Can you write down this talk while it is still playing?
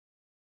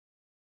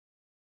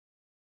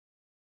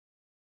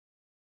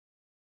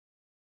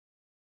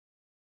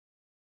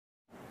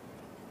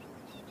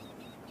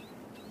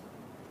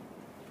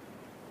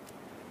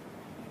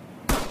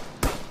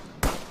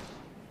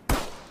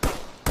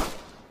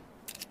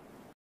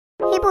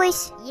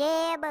boys,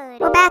 Yeah, buddy.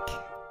 we're back.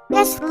 You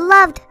guys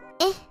loved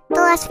the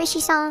last fishy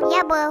song.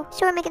 Yeah, bro.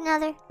 So we're making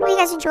another. Hope you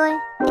guys enjoy.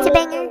 It's a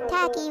banger.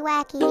 Tacky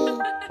wacky.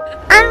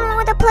 I don't know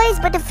what the place,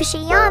 but the fishy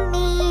on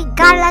me.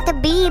 Got a lot to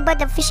be, but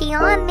the fishy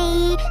on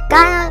me.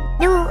 Got a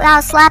new,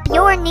 I'll slap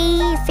your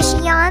knee.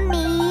 Fishy on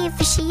me,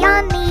 fishy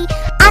on me.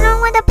 I don't know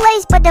what the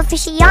place, but the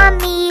fishy on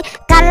me.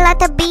 Got a lot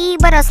to be,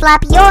 but I'll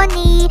slap your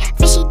knee.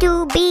 Fishy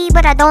to be,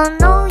 but I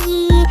don't know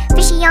ye.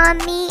 Fishy on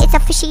me, it's a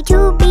fishy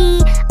to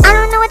be. I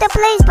don't know what the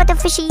place, but the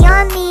fishy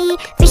on me.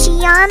 Fishy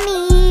on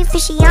me,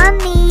 fishy on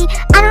me.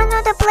 I don't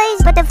know the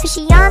place, but the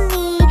fishy on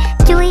me.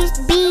 To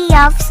be,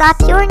 I'll slap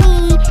your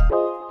knee.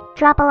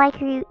 Drop a like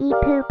or you eat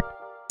poop.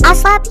 I'll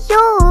slap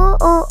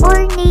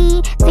your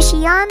knee.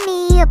 Fishy on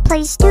me, a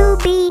place to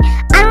be.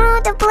 I don't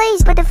know the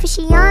place, but the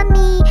fishy on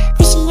me.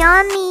 Fishy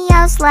on me,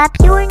 I'll slap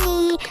your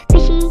knee.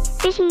 Fishy,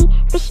 fishy,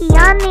 fishy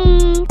on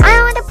me. I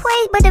don't know the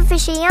place, but the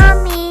fishy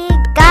on me.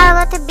 Got a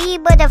lot to be,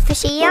 but the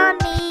fishy on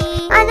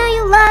me. I know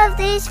you love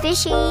this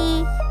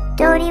fishy.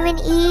 Don't even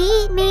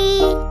eat me.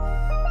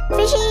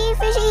 Fishy,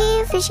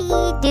 fishy, fishy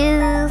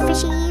do.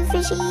 Fishy,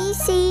 fishy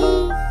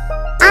see.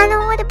 I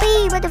don't want to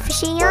be, but the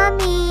fishy on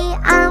me.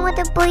 I don't want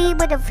to be,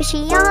 but the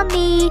fishy on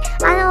me.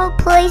 I know a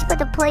place, but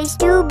the place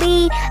to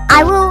be.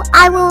 I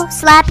will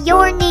slap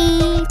your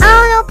knee. I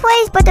don't know a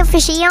place, but the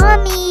fishy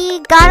on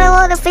me. Got a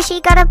lot of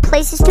fishy, got a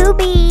places to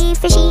be.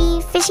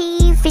 Fishy,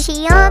 fishy,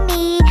 fishy on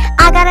me.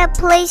 I got a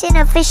place and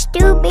a fish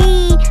to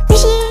be.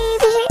 Fishy,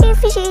 fishy,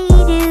 fishy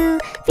do.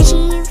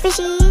 Fishy,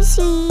 fishy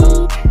see.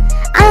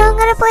 I don't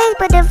got a place,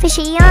 but the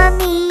fishy on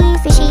me.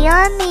 Fishy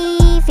on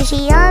me,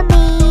 fishy on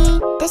me.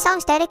 This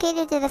song's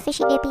dedicated to the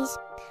fishy dippies.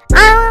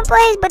 I don't want a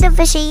place, but the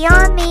fishy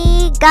on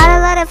me. Got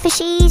a lot of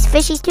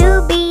fishies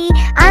to be.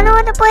 I know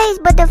what the place,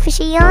 but the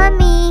fishy on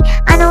me.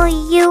 I know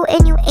you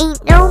and you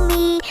ain't know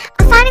me.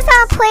 I finally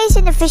found a place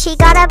and the fishy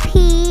gotta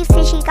pee.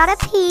 Fishy gotta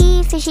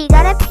pee, fishy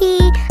gotta pee.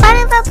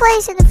 Finally found a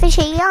place and the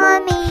fishy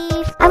on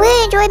me. I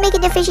really enjoy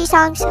making the fishy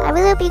songs. I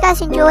really hope you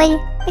guys enjoyed.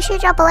 Make sure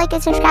to drop a like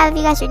and subscribe if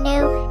you guys are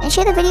new. And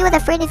share the video with a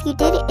friend if you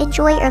did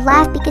enjoy or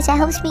laugh, because it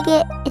helps me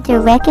get into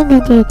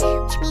recommended,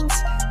 which means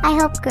I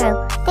help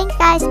grow. Thanks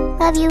guys,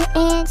 love you,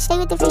 and stay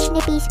with the fish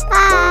nippies.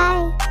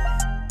 Bye!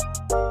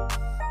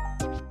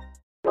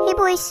 Hey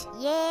boys,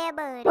 Yeah,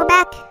 buddy. we're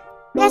back.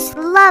 You guys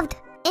loved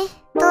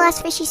the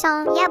last fishy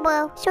song. Yeah,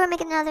 bro. So we're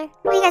making another.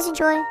 Hope you guys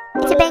enjoy.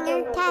 It's a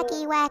banger.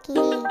 Tacky wacky.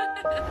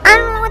 I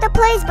don't know what the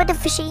place, but the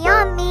fishy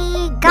on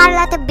me. Got a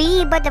lot to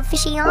be, but the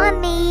fishy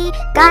on me.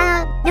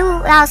 Got a new,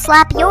 I'll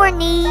slap your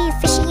knee.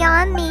 Fishy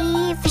on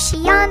me, fishy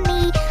on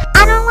me.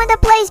 I don't know what the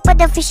place, but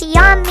the fishy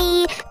on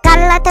me. Got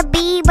a lot to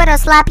be, but I'll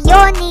slap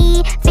your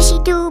knee. Fishy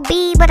to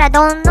be, but I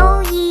don't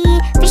know ye.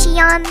 Fishy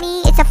on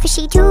me, it's a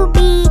fishy to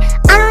be.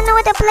 I don't know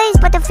what the place,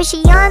 but the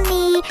fishy on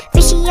me.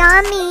 Fishy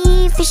on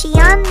me, fishy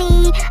on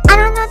me. I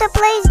don't know the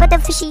place, but the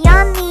fishy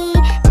on me.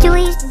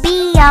 To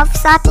be, I'll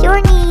slap your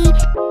knee.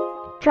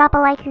 Drop a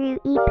like or you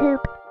eat poop.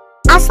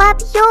 I'll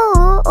slap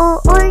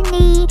your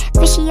knee.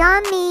 Fishy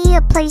on me,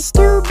 a place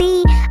to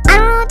be. I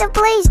don't know the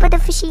place, but the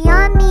fishy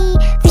on me.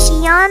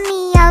 Fishy on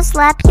me, I'll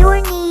slap your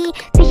knee.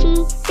 Fishy,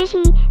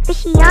 fishy,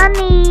 fishy on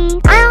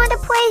me. I don't know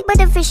the place, but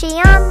the fishy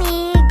on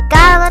me.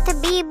 Got a lot to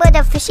be, but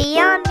the fishy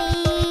on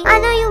me. I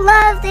know you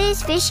love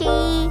this fishy.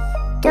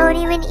 Don't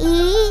even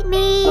eat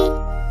me.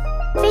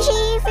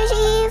 Fishy,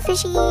 fishy,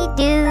 fishy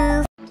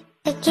do.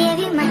 I give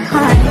you my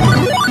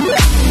heart.